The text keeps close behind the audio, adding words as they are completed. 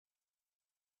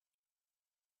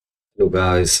Hello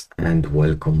guys and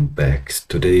welcome back.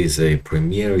 Today is a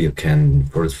premiere. You can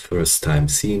for the first time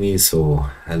see me, so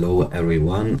hello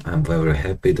everyone. I'm very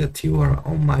happy that you are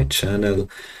on my channel,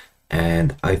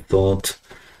 and I thought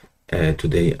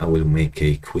today I will make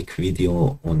a quick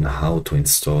video on how to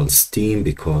install Steam,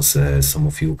 because some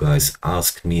of you guys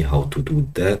asked me how to do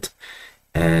that,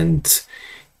 and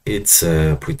it's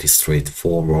pretty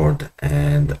straightforward,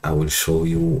 and I will show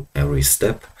you every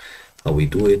step how we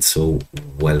do it. So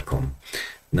welcome.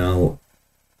 Now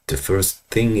the first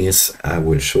thing is I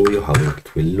will show you how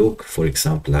it will look. For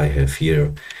example, I have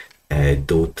here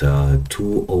Dota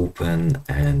 2 open,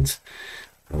 and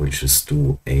I will just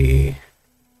do a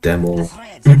demo.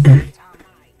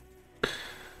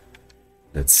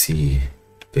 Let's see,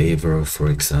 favor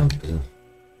for example,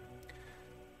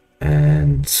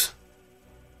 and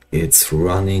it's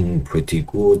running pretty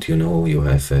good. You know, you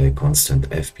have a constant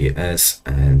FPS,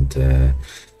 and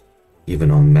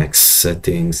even on max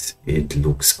settings it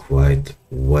looks quite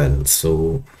well.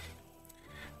 So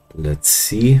let's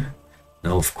see.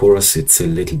 Now of course it's a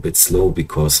little bit slow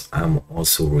because I'm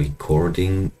also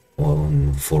recording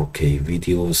on 4K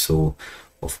video, so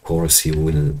of course you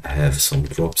will have some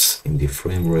drops in the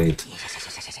frame rate,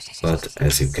 but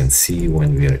as you can see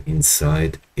when we are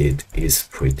inside it is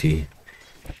pretty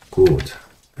good.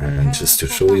 And just to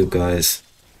show you guys,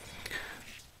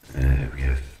 we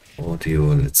have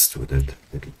audio. Let's do that a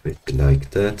little bit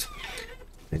like that,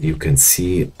 and you can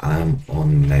see I'm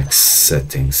on max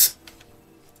settings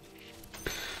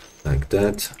like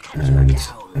that. And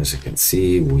as you can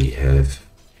see, we have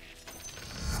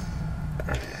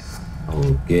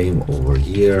our game over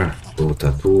here,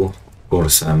 Dota 2. Of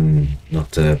course I'm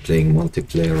not playing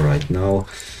multiplayer right now,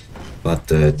 but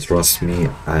trust me,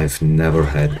 I've never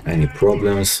had any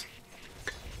problems.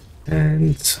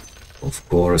 And of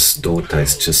course Dota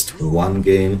is just one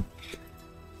game.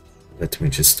 Let me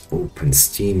just open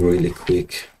Steam really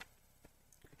quick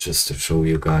just to show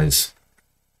you guys.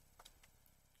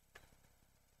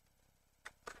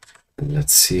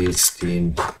 Let's see,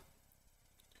 Steam.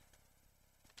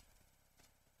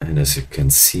 And as you can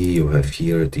see, you have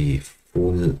here the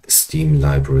full Steam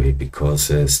library, because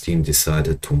Steam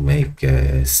decided to make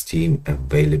Steam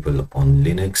available on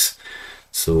Linux.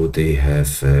 So they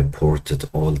have ported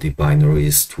all the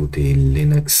binaries to the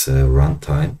Linux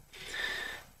runtime,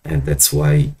 and that's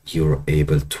why you're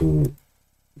able to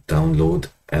download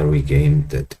every game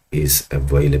that is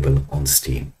available on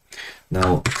Steam.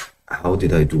 Now, how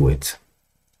did I do it?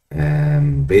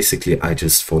 Basically, I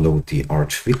just followed the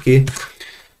Arch Wiki,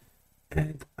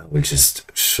 and I will just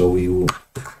show you.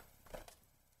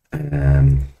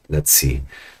 Let's see.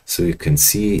 So you can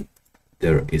see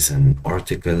there is an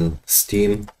article,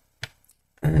 Steam,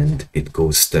 and it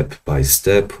goes step by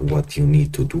step what you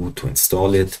need to do to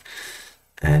install it,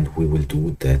 and we will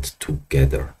do that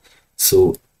together.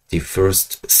 So the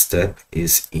first step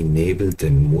is enable the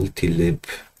multi-lib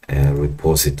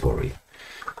repository.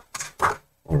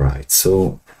 Alright,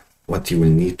 so what you will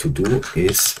need to do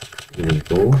is you will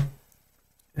go,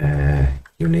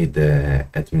 you need the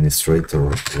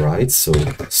administrator rights, so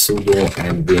sudo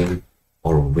nvim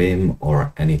or vim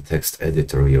or any text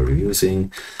editor you're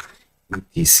using,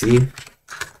 etc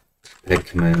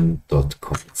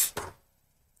pacman.conf,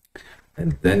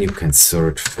 and then you can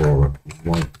search for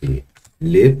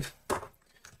multi-lib,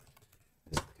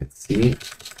 as you can see,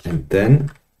 and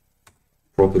then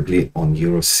probably on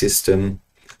your system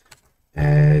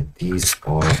these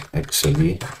are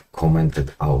actually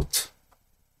commented out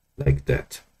like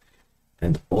that,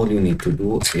 and all you need to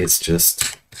do is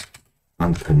just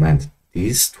uncomment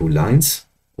these two lines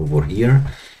over here,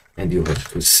 and you have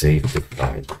to save the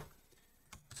file.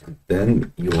 And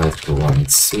then you have to run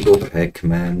sudo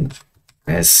pacman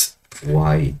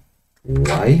syy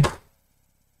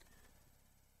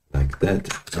like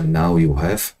that, and now you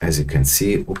have, as you can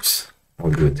see, oops,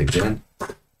 I'll do it again.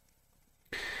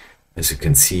 As you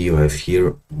can see, you have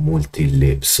here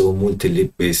multi-lib. So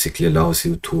multi-lib basically allows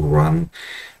you to run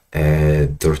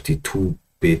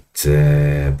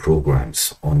 32-bit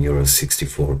programs on your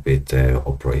 64-bit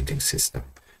operating system.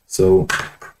 So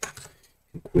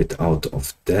quit out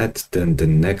of that. Then the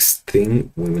next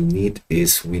thing we will need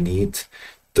is we need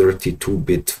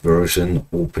 32-bit version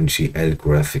OpenGL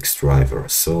graphics driver.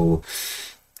 So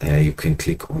you can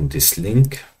click on this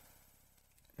link,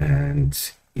 and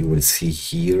you will see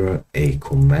here a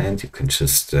command. You can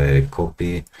just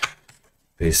copy,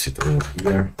 paste it over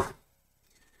here.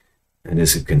 And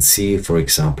as you can see, for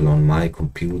example, on my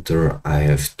computer, I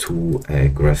have two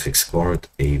graphics card,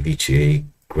 a VGA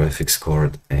graphics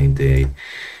card and a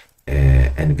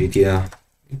NVIDIA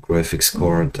graphics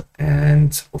card,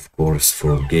 and of course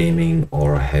for gaming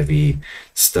or heavy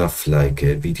stuff like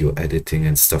video editing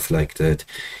and stuff like that,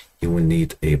 you will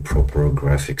need a proper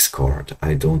graphics card.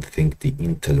 I don't think the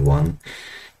Intel one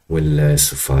will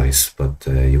suffice, but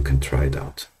you can try it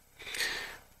out.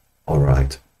 All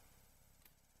right,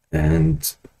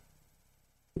 and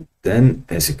then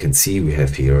as you can see, we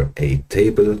have here a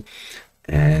table.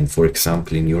 And for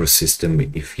example, in your system,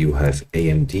 if you have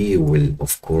AMD, you will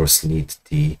of course need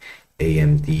the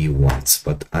AMD ones,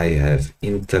 but I have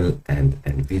Intel and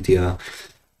NVIDIA,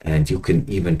 and you can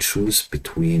even choose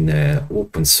between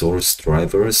open source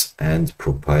drivers and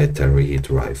proprietary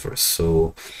drivers.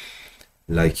 So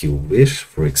like you wish.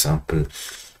 For example,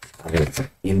 I have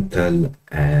Intel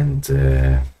and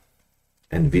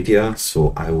NVIDIA,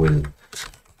 so I will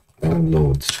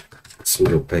download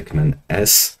sudo pacman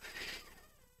s,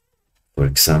 for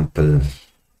example,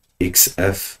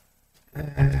 XF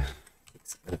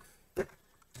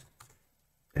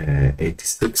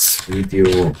 86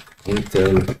 video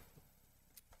Intel.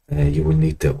 You will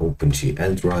need the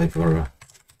OpenGL driver.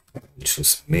 I will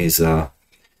choose Mesa.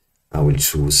 I will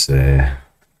choose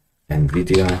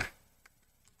NVIDIA.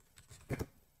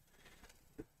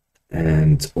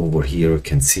 And over here you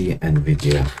can see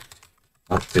NVIDIA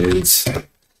updates.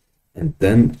 And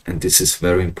then, and this is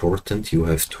very important, you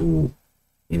have to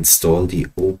install the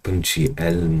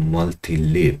OpenGL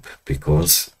multi-lib,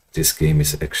 because this game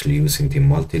is actually using the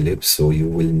multi-lib, so you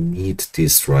will need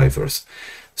these drivers.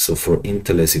 So for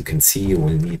Intel, as you can see, you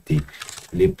will need the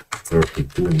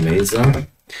lib32 Mesa,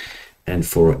 and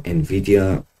for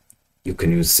NVIDIA you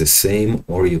can use the same,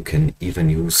 or you can even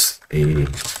use a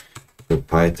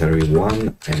proprietary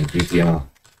one, NVIDIA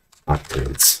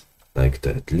Attles, like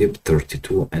that,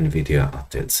 lib32 NVIDIA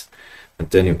Attles. And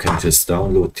then you can just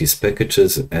download these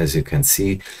packages. As you can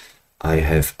see, I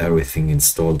have everything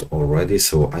installed already,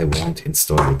 so I won't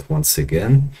install it once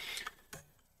again.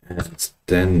 And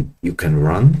then you can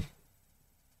run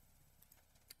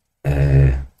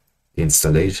the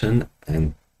installation,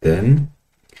 and then,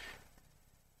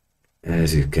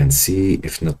 as you can see,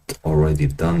 if not already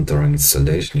done during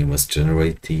installation, you must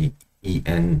generate the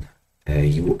EN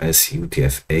US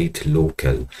UTF-8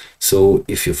 local. So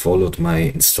if you followed my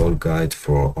install guide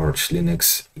for Arch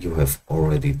Linux, you have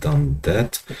already done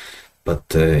that.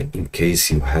 But in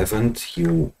case you haven't,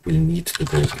 you will need to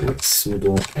go to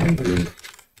sudo engine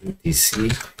etc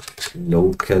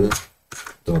local.gen,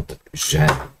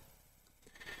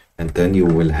 and then you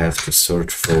will have to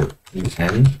search for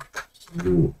EN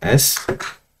US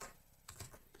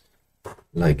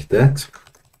like that.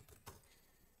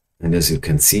 And as you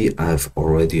can see, I've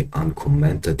already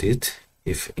uncommented it.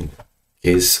 If in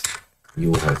case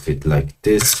you have it like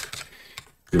this,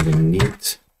 you will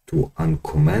need to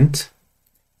uncomment.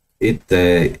 It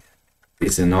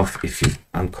is enough if you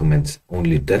uncomment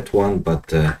only that one,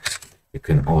 but you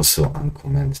can also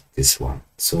uncomment this one.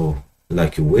 So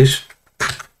like you wish.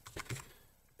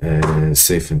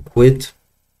 Save and quit.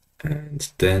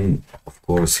 And then of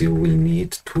course you will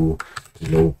need to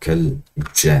local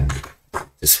gen.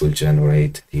 This will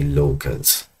generate the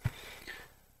locals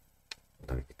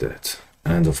like that.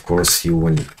 And of course you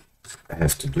will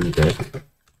have to do that.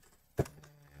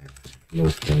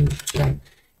 Local gen.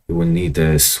 You will need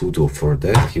a sudo for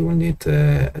that. You will need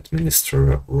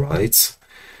administrator rights.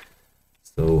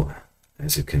 So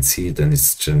as you can see, then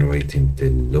it's generating the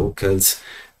locals.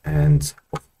 And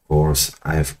of course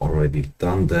I have already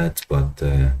done that, but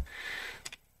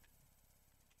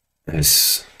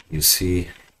as you see,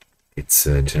 it's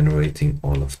generating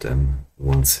all of them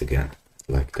once again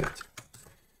like that.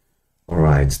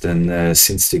 Alright, then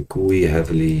since the GUI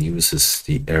heavily uses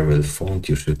the Arial font,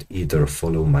 you should either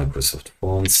follow Microsoft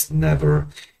fonts. Never.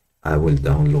 I will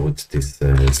download this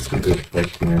sudo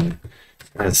pacman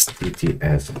as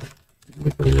TTF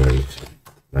liberation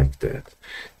like that.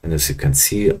 And as you can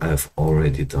see, I've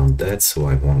already done that, so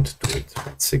I won't do it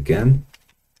once again.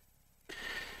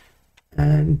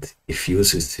 And if you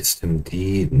use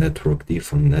systemd network D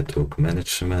from network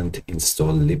management,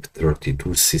 install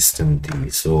lib32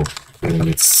 systemd. So you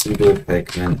need sudo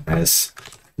pacman as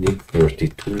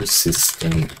lib32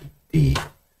 systemd. You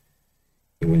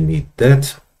will need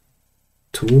that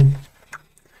too.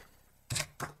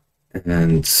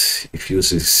 And if you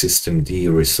use systemd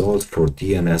result for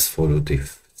DNS, follow the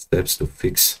steps to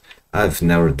fix. I've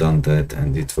never done that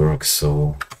and it works,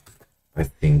 so I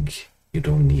think you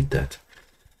don't need that.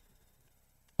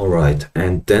 Alright,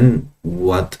 and then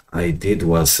what I did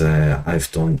was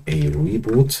I've done a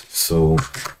reboot. So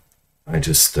I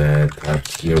just type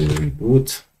here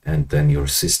reboot, and then your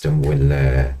system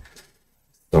will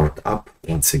start up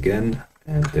once again.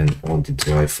 and then all the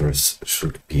drivers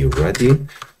should be ready.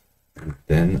 And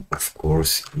then of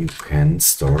course you can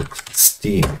start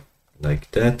Steam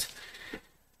like that.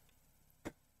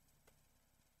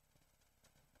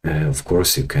 Of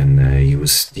course you can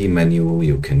use the menu,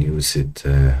 you can use it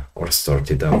or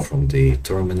start it out from the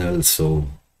terminal, so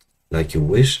like you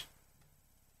wish.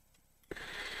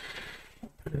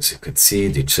 As you can see,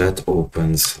 the chat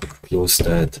opens, close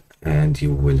that, and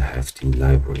you will have the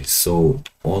library. So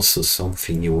also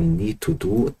something you will need to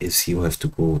do is you have to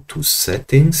go to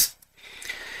settings,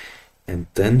 and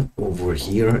then over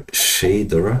here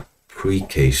shader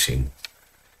pre-caching,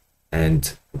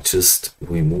 and just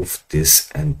remove this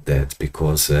and that,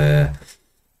 because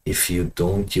if you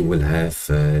don't, you will have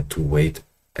to wait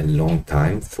a long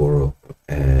time for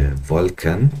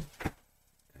Vulkan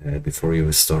before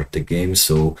you start the game.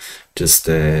 So just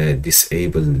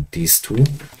disable these two.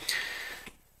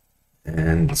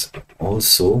 And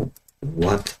also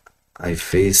what I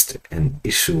faced an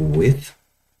issue with,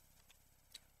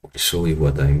 I'll show you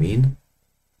what I mean.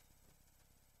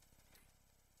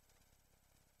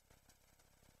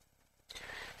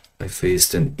 I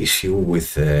faced an issue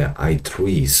with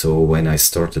i3. So when I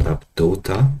started up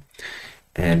Dota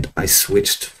and I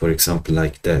switched, for example,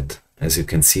 like that, as you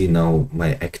can see now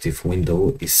my active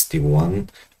window is the one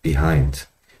behind,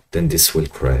 then this will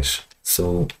crash.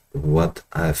 So what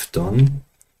I've done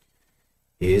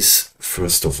is,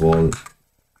 first of all,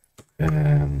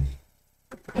 in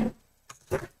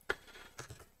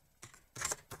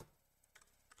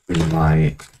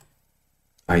my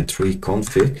i3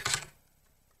 config,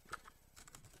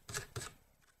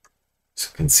 as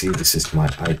you can see, this is my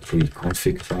i3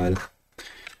 config file,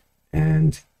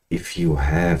 and if you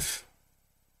have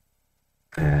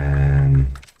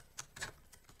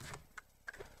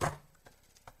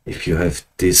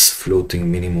this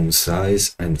floating minimum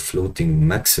size and floating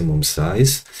maximum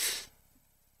size,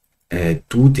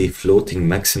 do the floating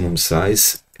maximum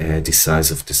size the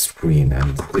size of the screen,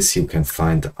 and this you can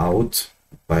find out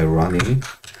by running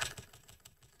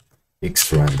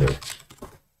xrender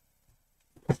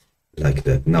like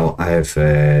that. Now I have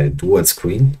a dual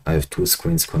screen, I have two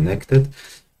screens connected,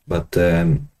 but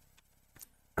I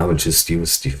will just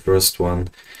use the first one.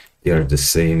 They are the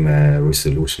same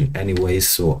resolution anyway,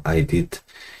 so I did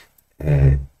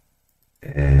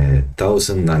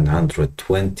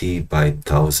 1920 by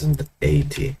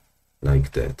 1080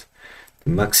 like that. The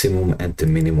maximum and the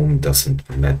minimum doesn't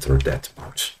matter that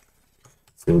much.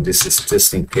 So this is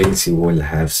just in case you will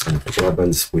have some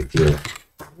troubles with your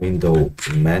window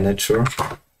manager.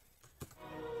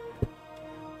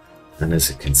 And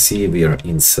as you can see, we are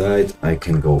inside. I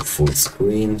can go full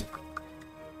screen.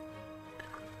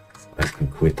 I can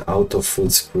quit out of full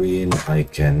screen. I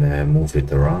can move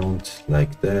it around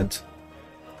like that.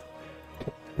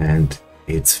 And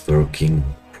it's working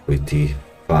pretty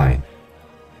fine.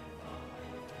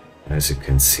 As you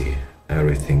can see,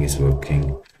 everything is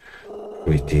working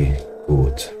pretty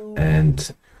good.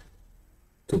 And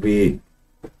to be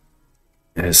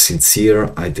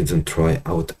sincere, I didn't try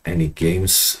out any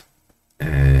games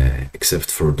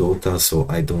except for Dota, so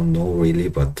I don't know really,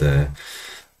 but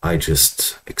I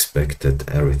just expect that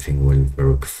everything will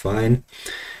work fine.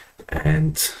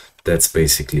 And that's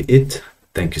basically it.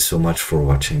 Thank you so much for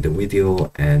watching the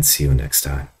video, and see you next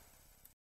time.